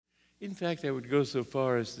In fact, I would go so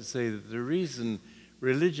far as to say that the reason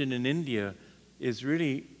religion in India is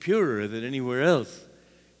really purer than anywhere else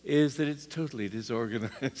is that it's totally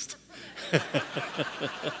disorganized.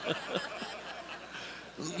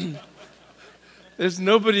 There's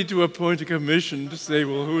nobody to appoint a commission to say,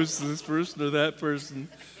 well, who is this person or that person?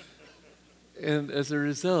 And as a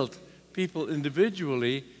result, people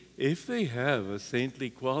individually, if they have a saintly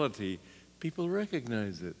quality, people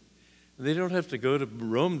recognize it. And they don't have to go to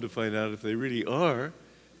Rome to find out if they really are.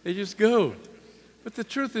 They just go. But the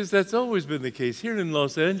truth is that's always been the case. Here in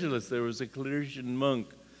Los Angeles, there was a Claretian monk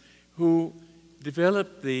who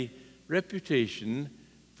developed the reputation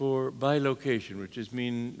for bilocation,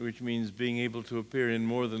 which means being able to appear in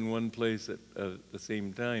more than one place at the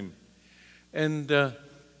same time. And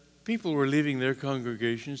people were leaving their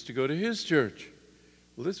congregations to go to his church.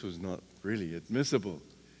 Well, this was not really admissible.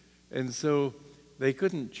 And so they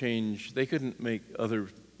couldn't make other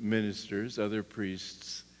ministers, other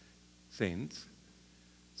priests, saints.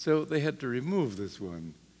 So they had to remove this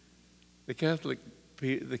one. The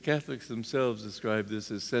Catholics themselves describe this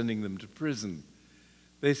as sending them to prison.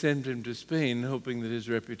 They sent him to Spain, hoping that his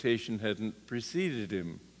reputation hadn't preceded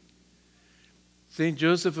him. St.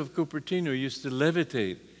 Joseph of Cupertino used to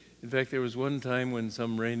levitate. In fact, there was one time when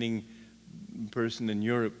some reigning person in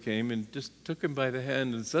Europe came and just took him by the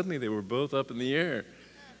hand, and suddenly they were both up in the air.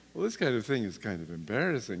 Well, this kind of thing is kind of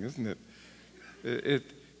embarrassing, isn't it?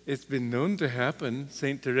 It's been known to happen.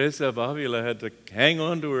 St. Teresa of Avila had to hang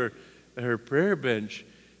on to her prayer bench,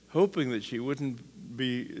 hoping that she wouldn't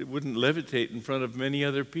levitate in front of many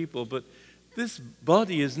other people. But this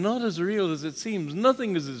body is not as real as it seems.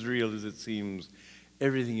 Nothing is as real as it seems.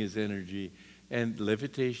 Everything is energy. And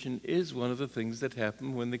levitation is one of the things that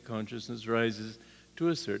happen when the consciousness rises to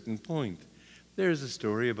a certain point. There's a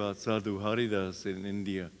story about Sadhu Haridas in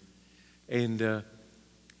India. And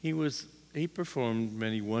he performed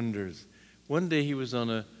many wonders. One day he was on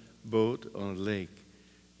a boat on a lake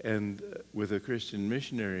and with a Christian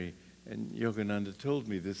missionary, and Yogananda told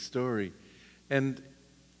me this story. And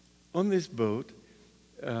on this boat,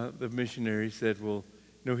 the missionary said,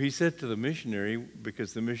 he said to the missionary,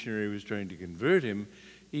 because the missionary was trying to convert him,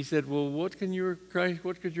 he said, well, what could your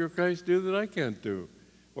Christ do that I can't do,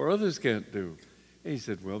 or others can't do? And he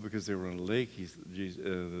said, well, because they were on a lake,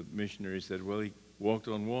 the missionary said, well, he walked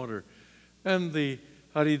on water. And the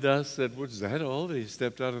Haridas said, was that all? He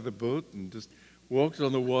stepped out of the boat and just walked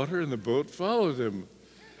on the water, and the boat followed him.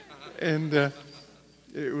 And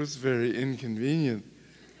it was very inconvenient.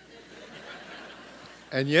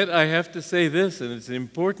 And yet I have to say this, and it's an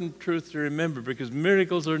important truth to remember, because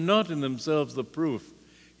miracles are not in themselves the proof.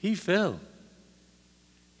 He fell.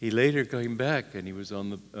 He later came back, and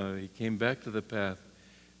he came back to the path,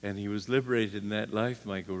 and he was liberated in that life,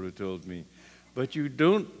 my Guru told me. But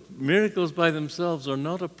miracles by themselves are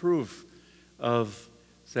not a proof of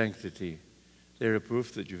sanctity. They're a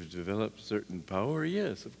proof that you've developed certain power,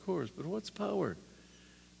 yes, of course, but what's power?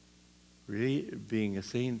 Really, being a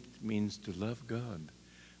saint means to love God,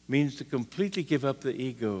 means to completely give up the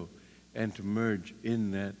ego and to merge in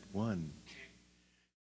that one.